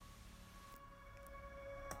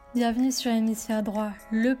Bienvenue sur Hémisphère droit,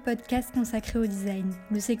 le podcast consacré au design.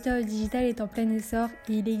 Le secteur du digital est en plein essor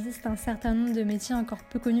et il existe un certain nombre de métiers encore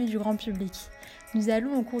peu connus du grand public. Nous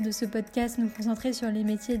allons au cours de ce podcast nous concentrer sur les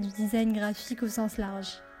métiers du design graphique au sens large.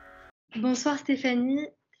 Bonsoir Stéphanie.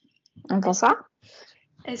 Bonsoir.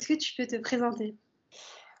 Est-ce que tu peux te présenter ?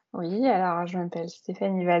 Oui, alors je m'appelle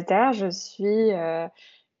Stéphanie Walter, je suis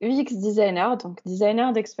UX designer, donc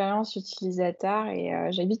designer d'expérience utilisateur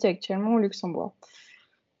et j'habite actuellement au Luxembourg.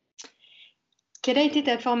 Quelle a été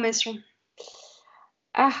ta formation ?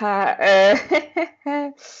 C'est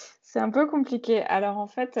un peu compliqué. Alors en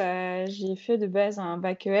fait, j'ai fait de base un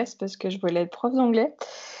bac ES parce que je voulais être prof d'anglais.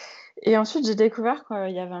 Et ensuite, j'ai découvert qu'il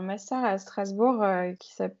y avait un master à Strasbourg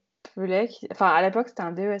qui s'appelait, à l'époque, c'était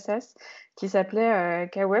un DESS qui s'appelait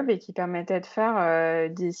K-Web et qui permettait de faire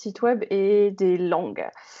des sites web et des langues.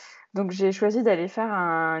 Donc, j'ai choisi d'aller faire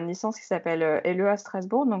une licence qui s'appelle LEA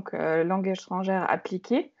Strasbourg, donc langue étrangère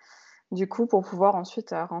appliquée, du coup, pour pouvoir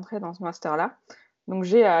ensuite rentrer dans ce master-là. Donc,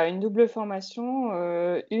 j'ai une double formation,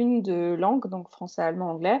 une de langue, donc français,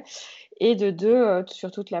 allemand, anglais, et de deux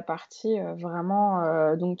sur toute la partie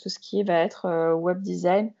vraiment, donc tout ce qui va être web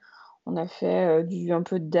design. On a fait un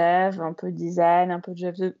peu de dev, un peu de design, un peu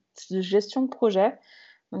de gestion de projet.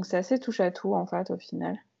 Donc, c'est assez touche à tout, en fait, au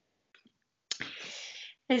final.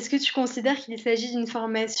 Est-ce que tu considères qu'il s'agit d'une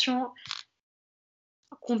formation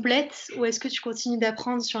complète ou est-ce que tu continues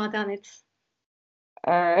d'apprendre sur Internet ?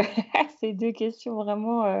 C'est deux questions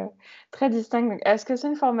vraiment très distinctes. Donc, est-ce que c'est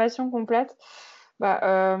une formation complète ?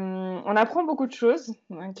 On apprend beaucoup de choses.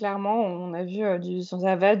 Clairement, on a vu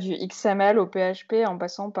ça va du XML au PHP en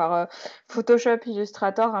passant par Photoshop,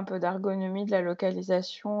 Illustrator, un peu d'ergonomie, de la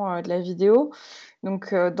localisation, de la vidéo.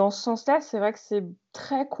 Donc, dans ce sens-là, c'est vrai que c'est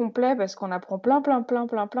très complet parce qu'on apprend plein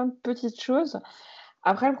de petites choses.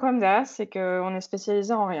 Après, le problème derrière, c'est qu'on est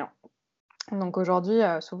spécialisé en rien. Donc aujourd'hui,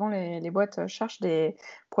 souvent les boîtes cherchent des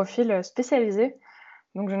profils spécialisés.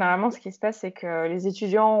 Donc généralement, ce qui se passe, c'est que les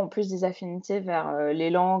étudiants ont plus des affinités vers les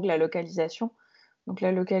langues, la localisation. Donc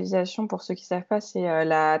la localisation, pour ceux qui savent pas, c'est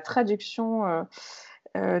la traduction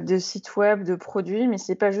de sites web, de produits, mais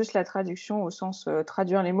c'est pas juste la traduction au sens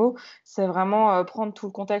traduire les mots, c'est vraiment prendre tout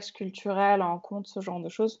le contexte culturel en compte, ce genre de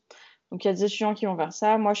choses. Donc il y a des étudiants qui vont vers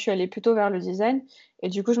ça. Moi, je suis allée plutôt vers le design et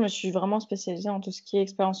du coup, je me suis vraiment spécialisée en tout ce qui est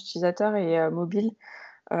expérience utilisateur et mobile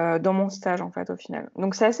dans mon stage, en fait, au final.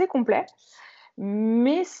 Donc c'est assez complet.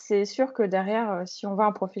 Mais c'est sûr que derrière, si on veut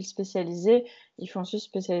un profil spécialisé, il faut ensuite se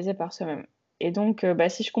spécialiser par soi-même. Et donc,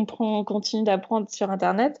 si je continue d'apprendre sur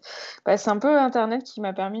Internet, c'est un peu Internet qui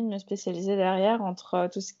m'a permis de me spécialiser derrière entre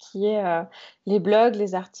tout ce qui est les blogs,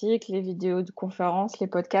 les articles, les vidéos de conférences, les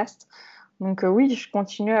podcasts. Donc oui, je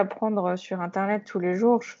continue à apprendre sur Internet tous les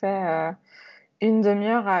jours. Je fais une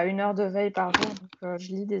demi-heure à 1 heure de veille par jour. Donc je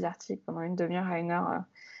lis des articles pendant une demi-heure à 1 heure.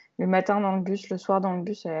 Le matin dans le bus, le soir dans le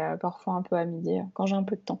bus et parfois un peu à midi quand j'ai un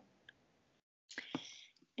peu de temps.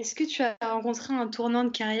 Est-ce que tu as rencontré un tournant de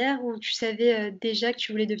carrière où tu savais déjà que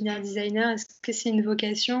tu voulais devenir designer ? Est-ce que c'est une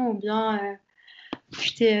vocation ou bien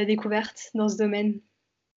tu t'es découverte dans ce domaine ?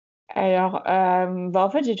 Alors, en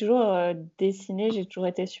fait, j'ai toujours dessiné, j'ai toujours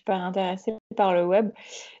été super intéressée par le web.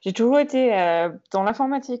 J'ai toujours été dans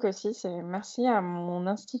l'informatique aussi. C'est merci à mon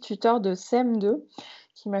instituteur de CM2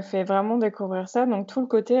 qui m'a fait vraiment découvrir ça. Donc, tout le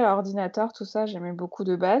côté ordinateur, tout ça, j'aimais beaucoup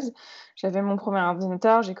de base. J'avais mon premier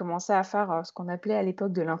ordinateur, j'ai commencé à faire ce qu'on appelait à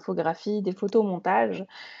l'époque de l'infographie, des photomontages.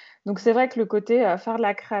 Donc c'est vrai que le côté faire de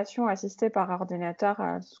la création assistée par ordinateur,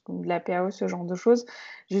 de la PAO, ce genre de choses,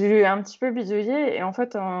 j'ai eu un petit peu bidouillé et en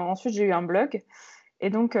fait ensuite j'ai eu un blog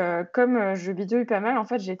et donc comme je bidouille pas mal, en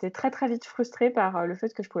fait j'ai été très très vite frustrée par le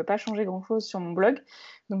fait que je pouvais pas changer grand-chose sur mon blog.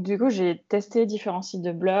 Donc du coup j'ai testé différents sites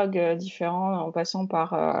de blog différents en passant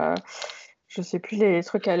par je sais plus les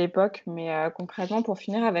trucs à l'époque, mais concrètement pour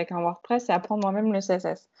finir avec un WordPress et apprendre moi-même le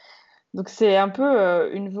CSS. Donc c'est un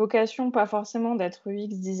peu une vocation, pas forcément d'être UX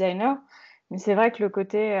designer, mais c'est vrai que le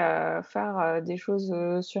côté faire des choses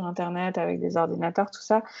sur Internet avec des ordinateurs, tout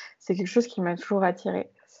ça, c'est quelque chose qui m'a toujours attirée.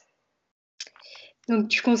 Donc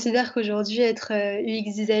tu considères qu'aujourd'hui être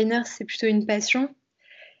UX designer c'est plutôt une passion ?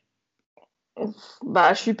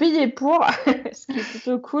 Je suis payée pour, ce qui est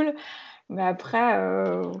plutôt cool. Mais après,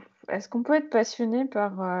 est-ce qu'on peut être passionné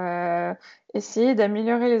par essayer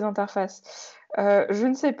d'améliorer les interfaces ? Je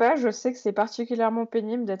ne sais pas, je sais que c'est particulièrement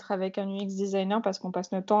pénible d'être avec un UX designer parce qu'on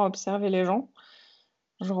passe notre temps à observer les gens.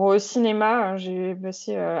 Genre au cinéma, j'ai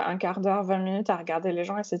passé un quart d'heure, 20 minutes à regarder les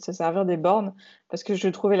gens essayer de se servir des bornes parce que je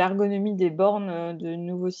trouvais l'ergonomie des bornes de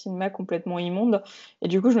nouveau cinéma complètement immonde. Et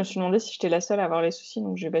du coup, je me suis demandé si j'étais la seule à avoir les soucis,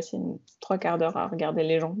 donc j'ai passé 3 quarts d'heure à regarder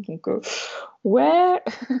les gens. Donc, ouais,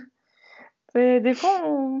 Des fois,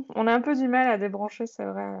 on a un peu du mal à débrancher, c'est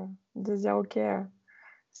vrai, de dire ok,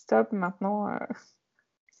 stop, maintenant,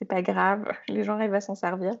 c'est pas grave, les gens arrivent à s'en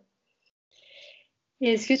servir.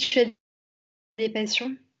 Et est-ce que tu as des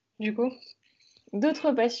passions, du coup?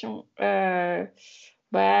 D'autres passions,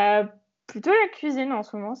 bah, plutôt la cuisine en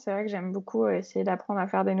ce moment. C'est vrai que j'aime beaucoup essayer d'apprendre à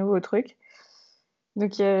faire des nouveaux trucs.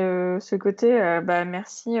 Donc il y a ce côté, bah,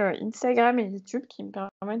 merci Instagram et YouTube qui me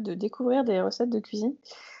permettent de découvrir des recettes de cuisine.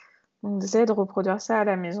 Donc d'essayer de reproduire ça à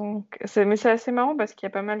la maison. Mais c'est assez marrant parce qu'il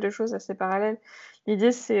y a pas mal de choses assez parallèles.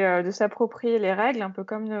 L'idée, c'est de s'approprier les règles, un peu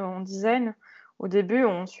comme en design. Au début,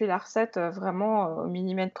 on suit la recette vraiment au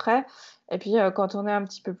millimètre près. Et puis, quand on est un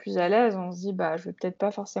petit peu plus à l'aise, on se dit, bah, je vais peut-être pas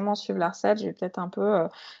forcément suivre la recette, je vais peut-être un peu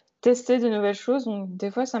tester de nouvelles choses. Donc, des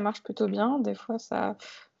fois, ça marche plutôt bien, des fois, ça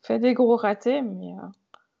fait des gros ratés, mais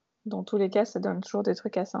dans tous les cas, ça donne toujours des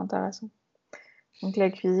trucs assez intéressants. Donc, la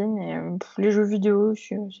cuisine et les jeux vidéo,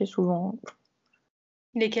 c'est souvent.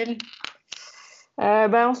 Lesquels?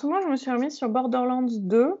 Bah, en ce moment, je me suis remise sur Borderlands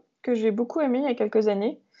 2, que j'ai beaucoup aimé il y a quelques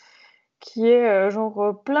années, qui est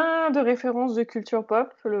genre plein de références de culture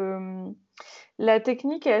pop. La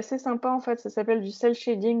technique est assez sympa en fait, ça s'appelle du cel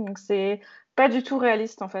shading, donc c'est pas du tout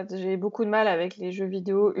réaliste en fait. J'ai beaucoup de mal avec les jeux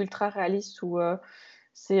vidéo ultra réalistes où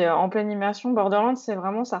c'est en pleine immersion. Borderlands, c'est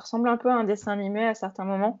vraiment, ça ressemble un peu à un dessin animé à certains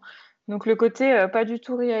moments. Donc le côté pas du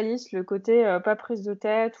tout réaliste, le côté pas prise de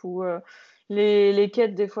tête, ou les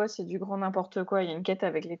quêtes, des fois, c'est du grand n'importe quoi. Il y a une quête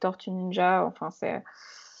avec les tortues ninja, enfin, c'est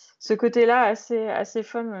ce côté-là assez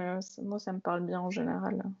fun. Moi, ça me parle bien en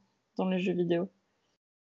général dans les jeux vidéo.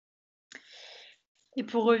 Et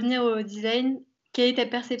pour revenir au design, quelle est ta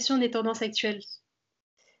perception des tendances actuelles?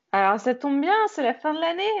 Alors, ça tombe bien, c'est la fin de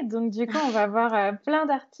l'année, donc du coup, on va avoir plein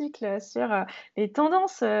d'articles sur les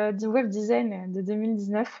tendances du web design de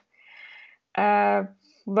 2019. Euh,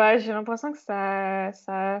 Bah, j'ai l'impression que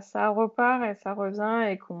ça repart et ça revient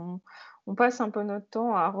et qu'on passe un peu notre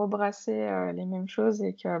temps à rebrasser les mêmes choses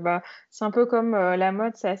et que bah, c'est un peu comme la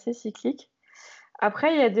mode, c'est assez cyclique.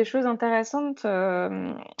 Après, il y a des choses intéressantes.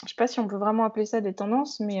 Je sais pas si on peut vraiment appeler ça des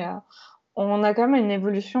tendances, mais on a quand même une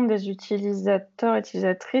évolution des utilisateurs,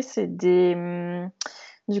 utilisatrices et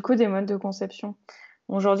du coup, des modes de conception.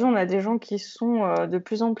 Aujourd'hui, on a des gens qui sont de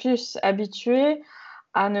plus en plus habitués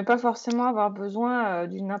à ne pas forcément avoir besoin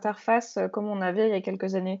d'une interface comme on avait il y a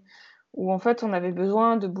quelques années, où en fait on avait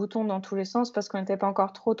besoin de boutons dans tous les sens parce qu'on n'était pas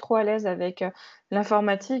encore trop à l'aise avec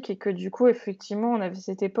l'informatique et que du coup effectivement on avait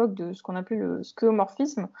cette époque de ce qu'on appelait le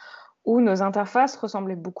skeuomorphisme, où nos interfaces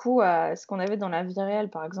ressemblaient beaucoup à ce qu'on avait dans la vie réelle.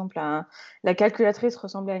 Par exemple, la calculatrice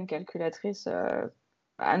ressemblait à une calculatrice,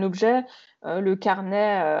 à un objet. Le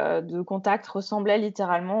carnet de contact ressemblait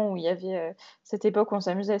littéralement, où il y avait cette époque où on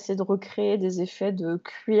s'amusait à essayer de recréer des effets de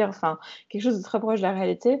cuir, enfin, quelque chose de très proche de la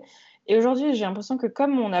réalité. Et aujourd'hui, j'ai l'impression que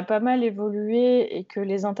comme on a pas mal évolué et que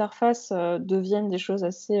les interfaces deviennent des choses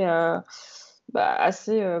assez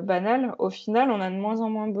banales, au final, on a de moins en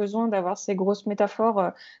moins besoin d'avoir ces grosses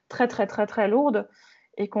métaphores très lourdes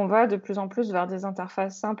et qu'on va de plus en plus vers des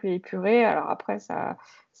interfaces simples et épurées. Alors après,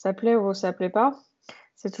 ça plaît ou ça plaît pas.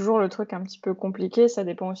 C'est toujours le truc un petit peu compliqué. Ça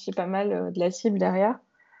dépend aussi pas mal de la cible derrière.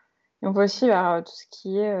 Et on va aussi vers tout ce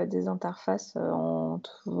qui est des interfaces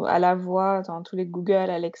à la voix, dans tous les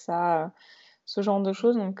Google, Alexa, ce genre de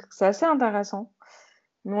choses. Donc c'est assez intéressant.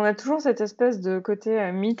 Mais on a toujours cette espèce de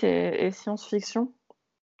côté mythe et science-fiction.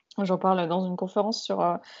 J'en parle dans une conférence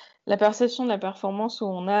sur la perception de la performance, où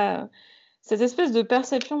on a cette espèce de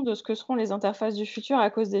perception de ce que seront les interfaces du futur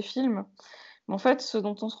à cause des films. Mais en fait, ce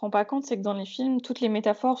dont on se rend pas compte, c'est que dans les films, toutes les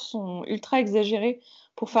métaphores sont ultra exagérées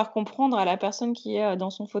pour faire comprendre à la personne qui est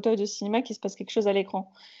dans son fauteuil de cinéma qu'il se passe quelque chose à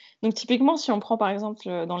l'écran. Donc typiquement, si on prend par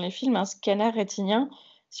exemple dans les films un scanner rétinien,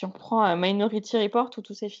 si on prend Minority Report ou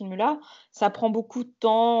tous ces films-là, ça prend beaucoup de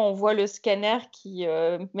temps. On voit le scanner qui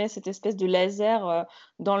met cette espèce de laser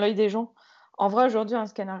dans l'œil des gens. En vrai, aujourd'hui, un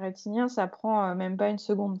scanner rétinien, ça prend même pas une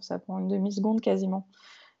seconde, ça prend une demi-seconde quasiment.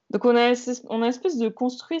 Donc on a espèce de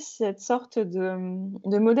construit cette sorte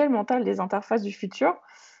de modèle mental des interfaces du futur.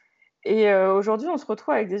 Et aujourd'hui, on se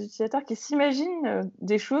retrouve avec des utilisateurs qui s'imaginent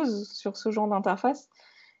des choses sur ce genre d'interface.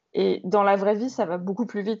 Et dans la vraie vie, ça va beaucoup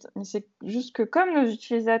plus vite. Mais c'est juste que comme nos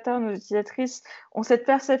utilisateurs, nos utilisatrices ont cette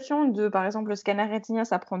perception de, par exemple, le scanner rétinien,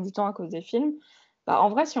 ça prend du temps à cause des films, bah, en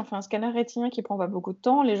vrai, si on fait un scanner rétinien qui prend pas beaucoup de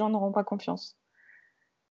temps, les gens n'auront pas confiance.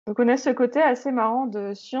 Donc on a ce côté assez marrant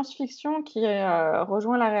de science-fiction qui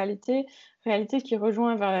rejoint la réalité, réalité qui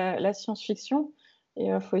rejoint vers la science-fiction. Et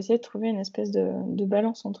il faut essayer de trouver une espèce de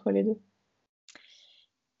balance entre les deux.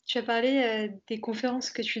 Tu as parlé des conférences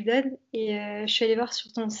que tu donnes et je suis allée voir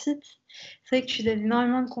sur ton site. C'est vrai que tu donnes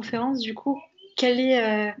énormément de conférences. Du coup, quelle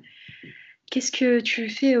est Qu'est-ce que tu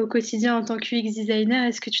fais au quotidien en tant que UX designer?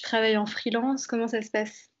 Est-ce que tu travailles en freelance? Comment ça se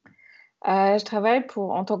passe? Je travaille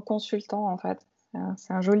en tant que consultant, en fait.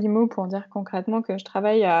 C'est un joli mot pour dire concrètement que je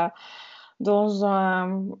travaille dans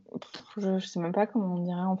un... Je ne sais même pas comment on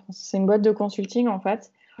dirait en français. C'est une boîte de consulting, en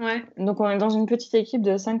fait. Ouais. Donc, on est dans une petite équipe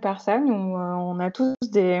de 5 personnes où on a tous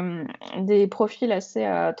des profils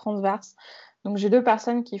assez transverses. Donc, j'ai 2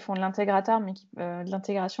 personnes qui font de de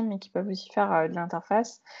l'intégration, mais qui peuvent aussi faire de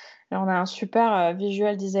l'interface. Et on a un super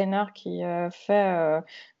visual designer qui fait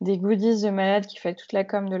des goodies de malade, qui fait toute la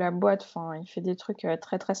com de la boîte. Enfin, il fait des trucs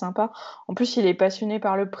très, très sympas. En plus, il est passionné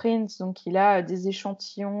par le print, donc il a des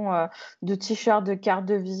échantillons de t-shirts, de cartes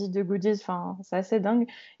de visite, de goodies. Enfin, c'est assez dingue.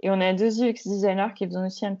 Et on a 2 UX designers qui font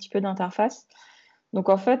aussi un petit peu d'interface. Donc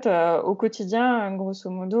en fait, au quotidien, grosso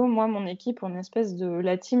modo, moi, mon équipe, on est une espèce de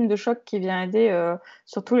la team de choc qui vient aider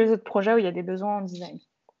sur tous les autres projets où il y a des besoins en design.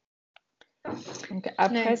 Donc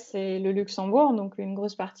après, Ouais. c'est le Luxembourg. Donc une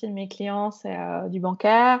grosse partie de mes clients, c'est du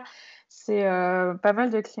bancaire. C'est pas mal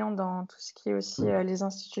de clients dans tout ce qui est aussi les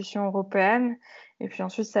institutions européennes. Et puis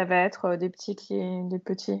ensuite, ça va être des petits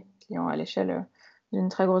clients à l'échelle d'une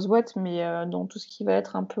très grosse boîte, mais dans tout ce qui va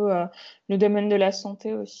être un peu le domaine de la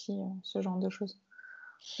santé aussi, ce genre de choses.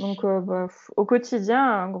 Donc au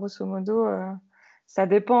quotidien, grosso modo, ça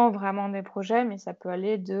dépend vraiment des projets, mais ça peut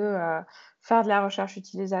aller de faire de la recherche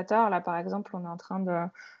utilisateur. Là, par exemple, on est en train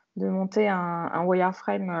de monter un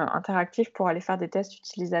wireframe interactif pour aller faire des tests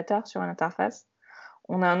utilisateurs sur une interface.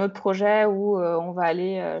 On a un autre projet où on va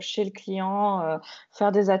aller chez le client,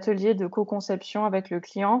 faire des ateliers de co-conception avec le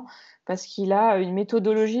client parce qu'il a une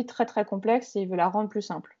méthodologie très, très complexe et il veut la rendre plus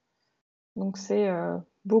simple. Donc, c'est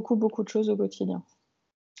beaucoup, beaucoup de choses au quotidien.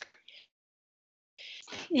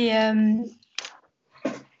 Et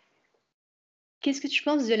qu'est-ce que tu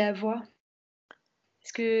penses de la voix?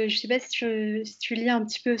 Parce que je sais pas si tu lis un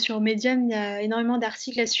petit peu sur Medium, il y a énormément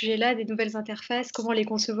d'articles à ce sujet-là, des nouvelles interfaces, comment les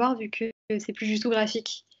concevoir vu que c'est plus du tout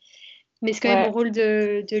graphique. Mais c'est quand même au Ouais, rôle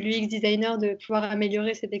de l'UX designer de pouvoir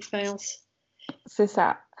améliorer cette expérience. c'est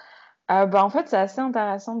ça. En fait, c'est assez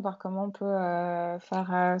intéressant de voir comment on peut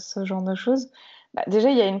faire ce genre de choses. Déjà,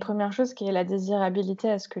 il y a une première chose qui est la désirabilité.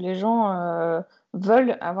 Est-ce que les gens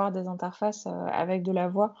veulent avoir des interfaces avec de la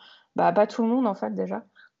voix? Pas tout le monde, en fait, déjà.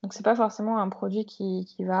 Donc, c'est pas forcément un produit qui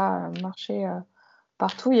va marcher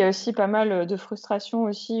partout. Il y a aussi pas mal de frustration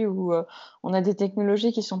aussi où on a des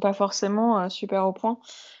technologies qui sont pas forcément super au point.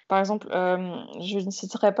 Par exemple, je ne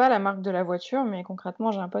citerai pas la marque de la voiture, mais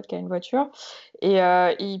concrètement, j'ai un pote qui a une voiture et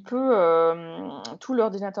tout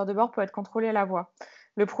l'ordinateur de bord peut être contrôlé à la voix.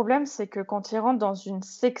 Le problème, c'est que quand il rentre dans une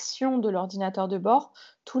section de l'ordinateur de bord,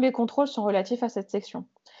 tous les contrôles sont relatifs à cette section.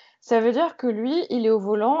 Ça veut dire que lui, il est au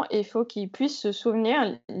volant et il faut qu'il puisse se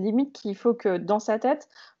souvenir, limite qu'il faut que dans sa tête,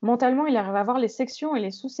 mentalement, il arrive à voir les sections et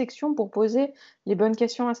les sous-sections pour poser les bonnes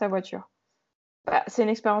questions à sa voiture. C'est une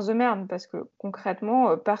expérience de merde parce que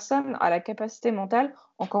concrètement, personne a la capacité mentale,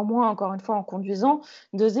 encore moins, encore une fois, en conduisant,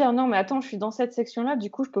 de se dire: «Non, mais attends, je suis dans cette section-là, du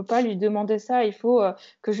coup, je peux pas lui demander ça, il faut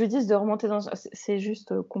que je lui dise de remonter dans». C'est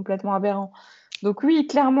juste complètement aberrant. Donc oui,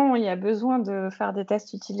 clairement, il y a besoin de faire des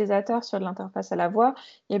tests utilisateurs sur de l'interface à la voix.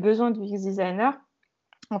 Il y a besoin du UX designer.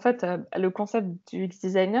 En fait, le concept du UX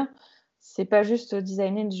designer, c'est pas juste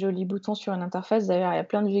designer de jolis boutons sur une interface. D'ailleurs, il y a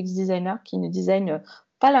plein de UX designers qui ne designent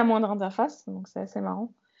pas la moindre interface, donc c'est assez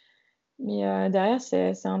marrant. Mais derrière,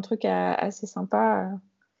 c'est un truc assez sympa.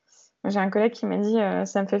 J'ai un collègue qui m'a dit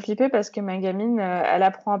ça me fait flipper parce que ma gamine, elle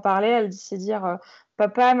apprend à parler, elle sait dire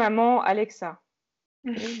papa, maman, Alexa.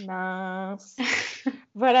 Et mince.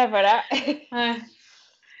 Voilà, voilà. Ouais,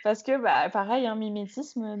 Parce que, pareil, un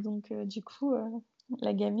mimétisme, donc du coup,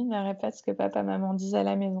 la gamine elle répète ce que papa, maman disent à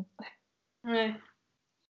la maison. ouais.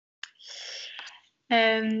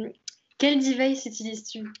 Quel device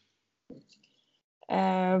utilises-tu?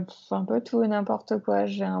 Un peu tout et n'importe quoi.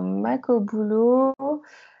 J'ai un Mac au boulot,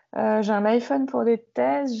 j'ai un iPhone pour des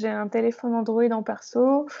tests, j'ai un téléphone Android en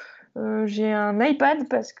perso, j'ai un iPad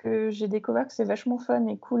parce que j'ai découvert que c'est vachement fun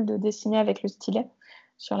et cool de dessiner avec le stylet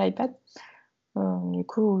sur l'iPad. Du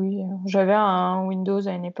coup, oui, j'avais un Windows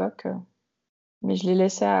à une époque, mais je l'ai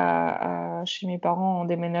laissé chez mes parents en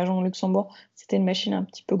déménageant au Luxembourg. C'était une machine un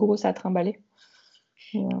petit peu grosse à trimballer.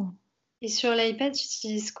 Et, Et sur l'iPad, tu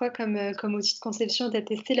utilises quoi comme outil de conception? Tu as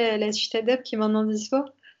testé la suite Adobe qui est maintenant dispo?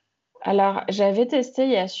 alors, j'avais testé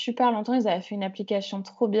il y a super longtemps, ils avaient fait une application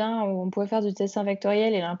trop bien où on pouvait faire du dessin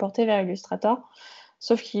vectoriel et l'importer vers Illustrator.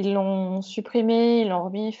 Sauf qu'ils l'ont supprimé, ils l'ont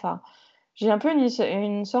remis. Enfin, j'ai un peu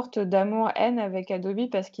une sorte d'amour-haine avec Adobe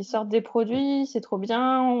parce qu'ils sortent des produits, c'est trop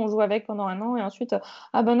bien, on joue avec pendant un an et ensuite,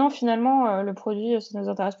 ah ben non, finalement, le produit, ça ne nous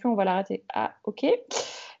intéresse plus, on va l'arrêter. Ah, ok.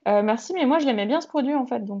 Merci, mais moi, je l'aimais bien ce produit en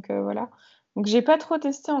fait, donc voilà. Donc, j'ai pas trop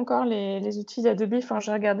testé encore les outils d'Adobe. Enfin,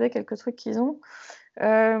 j'ai regardé quelques trucs qu'ils ont.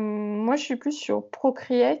 Moi, je suis plus sur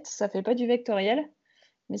Procreate. Ça fait pas du vectoriel,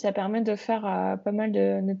 mais ça permet de faire pas mal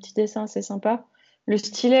de petits dessins assez sympas. Le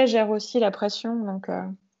stylet gère aussi la pression, donc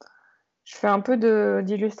je fais un peu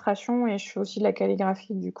d'illustration et je fais aussi de la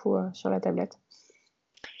calligraphie du coup sur la tablette.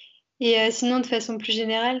 Et sinon, de façon plus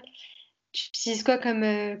générale, tu utilises quoi comme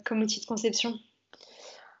outil de conception?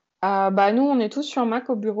 Bah, nous, on est tous sur Mac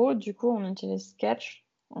au bureau, du coup, on utilise Sketch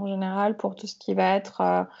en général pour tout ce qui va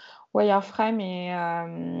être wireframe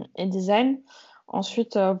et design.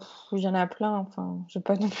 Ensuite, il y en a plein, enfin, j'ai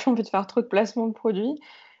pas non plus envie de faire trop de placement de produits,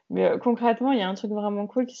 mais concrètement, il y a un truc vraiment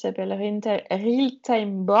cool qui s'appelle Real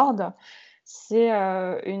Time Board.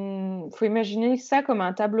 Faut imaginer ça comme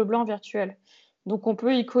un tableau blanc virtuel. Donc, on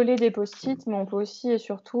peut y coller des post-it, mais on peut aussi et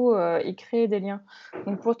surtout y créer des liens.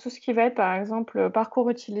 Donc, pour tout ce qui va être, par exemple, parcours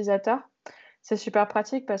utilisateur, c'est super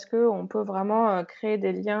pratique parce qu'on peut vraiment créer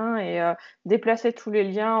des liens et déplacer tous les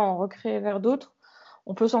liens, en recréer vers d'autres.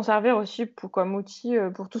 On peut s'en servir aussi comme outil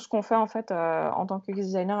pour tout ce qu'on fait en fait en tant que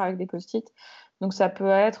designer avec des post-it. Donc, ça peut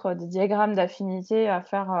être des diagrammes d'affinité, à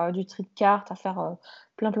faire du tri de cartes, à faire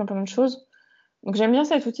plein de choses. Donc, j'aime bien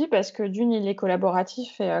cet outil parce que d'une, il est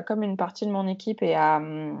collaboratif et comme une partie de mon équipe est à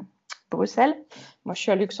Bruxelles, moi je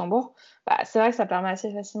suis à Luxembourg, bah, c'est vrai que ça permet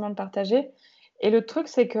assez facilement de partager. Et le truc,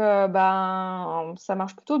 c'est que ben, ça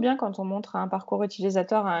marche plutôt bien quand on montre un parcours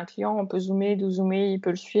utilisateur à un client. On peut zoomer, dézoomer, il peut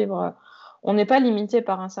le suivre. On n'est pas limité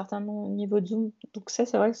par un certain niveau de zoom. Donc ça,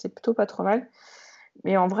 c'est vrai que c'est plutôt pas trop mal.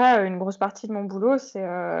 Mais en vrai, une grosse partie de mon boulot, c'est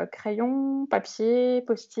crayon, papier,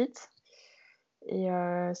 post-it. Et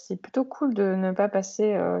c'est plutôt cool de ne pas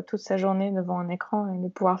passer toute sa journée devant un écran et de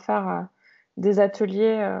pouvoir faire des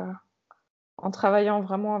ateliers en travaillant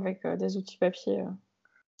vraiment avec des outils papier.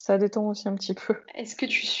 Ça détend aussi un petit peu. Est-ce que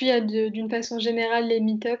tu suis d'une façon générale les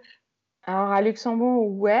meet-up? Alors à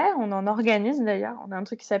Luxembourg, ouais, on en organise d'ailleurs. On a un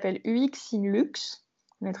truc qui s'appelle UX in Lux.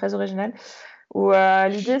 On est très original. Où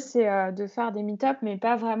l'idée c'est de faire des meet-up, mais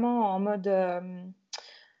pas vraiment en mode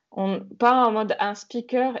pas en mode un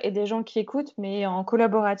speaker et des gens qui écoutent, mais en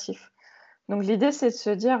collaboratif. Donc l'idée, c'est de se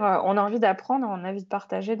dire, on a envie d'apprendre, on a envie de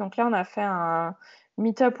partager. Donc là, on a fait un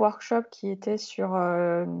meet-up workshop qui était sur,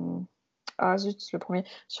 ah zut, le premier,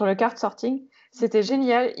 sur le card sorting. C'était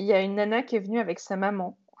génial. Il y a une nana qui est venue avec sa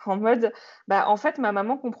maman en mode, bah en fait, ma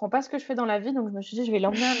maman comprend pas ce que je fais dans la vie, donc je me suis dit, je vais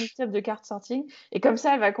l'emmener à un meet-up de card sorting et comme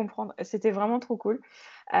ça, elle va comprendre. C'était vraiment trop cool.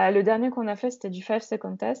 Le dernier qu'on a fait, c'était du 5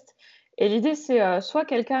 second test. Et l'idée, c'est soit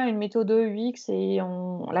quelqu'un a une méthode UX et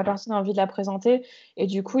la personne a envie de la présenter, et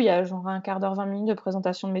du coup, il y a genre un quart d'heure, 20 minutes de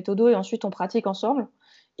présentation de méthodo, et ensuite on pratique ensemble,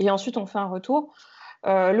 et ensuite on fait un retour.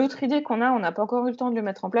 L'autre idée qu'on a, on n'a pas encore eu le temps de le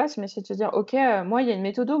mettre en place, mais c'est de se dire, ok, moi, il y a une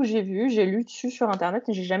méthode que j'ai vue, j'ai lu dessus sur Internet,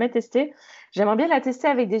 mais j'ai jamais testé. J'aimerais bien la tester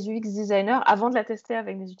avec des UX designers avant de la tester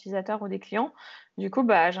avec des utilisateurs ou des clients. Du coup,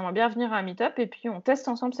 bah, j'aimerais bien venir à un meet-up et puis on teste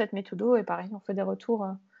ensemble cette méthode et pareil, on fait des retours.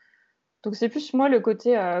 Donc c'est plus moi le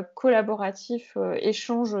côté collaboratif,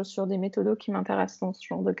 échange sur des méthodos qui m'intéressent dans ce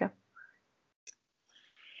genre de cas.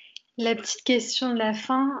 La petite question de la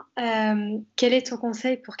fin, quel est ton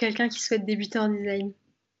conseil pour quelqu'un qui souhaite débuter en design?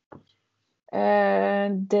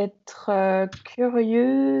 D'être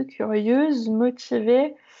curieux, curieuse,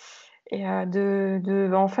 motivée et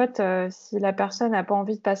en fait, si la personne n'a pas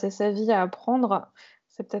envie de passer sa vie à apprendre,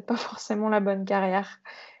 c'est peut-être pas forcément la bonne carrière.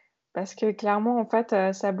 Parce que clairement, en fait,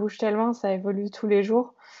 ça bouge tellement, ça évolue tous les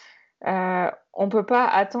jours. On peut pas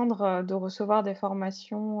attendre de recevoir des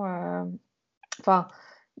formations. Enfin,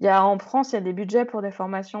 en France, il y a des budgets pour des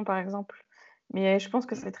formations, par exemple. Mais je pense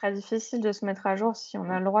que c'est très difficile de se mettre à jour si on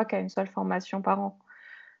a le droit qu'à une seule formation par an.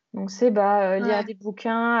 Donc, c'est lire Ouais. des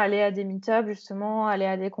bouquins, aller à des meet-ups, justement, aller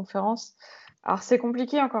à des conférences. Alors, c'est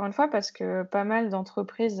compliqué, encore une fois, parce que pas mal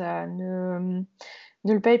d'entreprises ne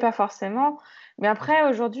le payent pas forcément. Mais après,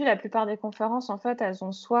 aujourd'hui, la plupart des conférences, en fait, elles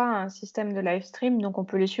ont soit un système de live stream, donc on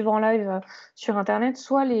peut les suivre en live sur Internet,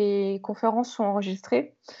 soit les conférences sont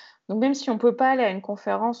enregistrées. Donc même si on peut pas aller à une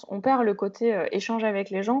conférence, on perd le côté échange avec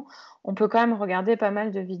les gens. On peut quand même regarder pas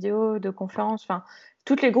mal de vidéos, de conférences. Enfin,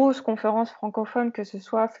 toutes les grosses conférences francophones, que ce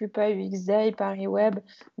soit Flupa, UX Day, Paris Web,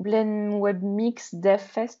 Blend Web Mix,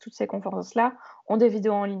 DevFest, toutes ces conférences-là ont des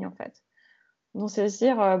vidéos en ligne en fait. Donc c'est se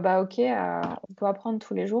dire, bah ok, on peut apprendre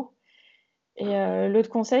tous les jours. Et l'autre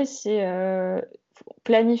conseil, c'est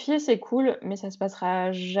planifier, c'est cool, mais ça se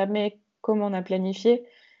passera jamais comme on a planifié.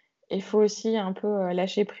 Il faut aussi un peu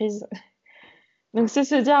lâcher prise. Donc c'est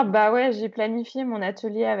se dire, bah ouais, j'ai planifié mon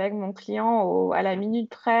atelier avec mon client à la minute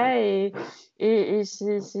près et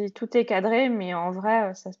tout est cadré, mais en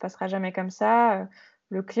vrai, ça se passera jamais comme ça.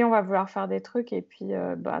 Le client va vouloir faire des trucs et puis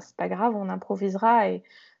bah, c'est pas grave, on improvisera et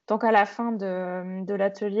tant qu'à la fin de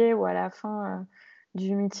l'atelier ou à la fin,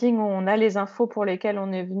 du meeting, on a les infos pour lesquelles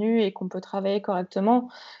on est venu et qu'on peut travailler correctement,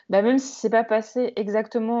 bah, même si c'est pas passé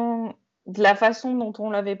exactement de la façon dont on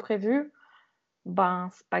l'avait prévu, ben,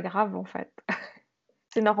 c'est pas grave, en fait.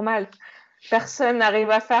 C'est normal. Personne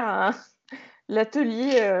n'arrive à faire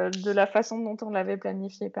l'atelier, de la façon dont on l'avait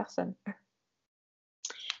planifié, personne.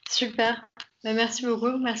 Super. Bah, merci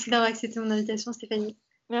beaucoup. Merci d'avoir accepté mon invitation, Stéphanie.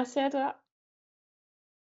 Merci à toi.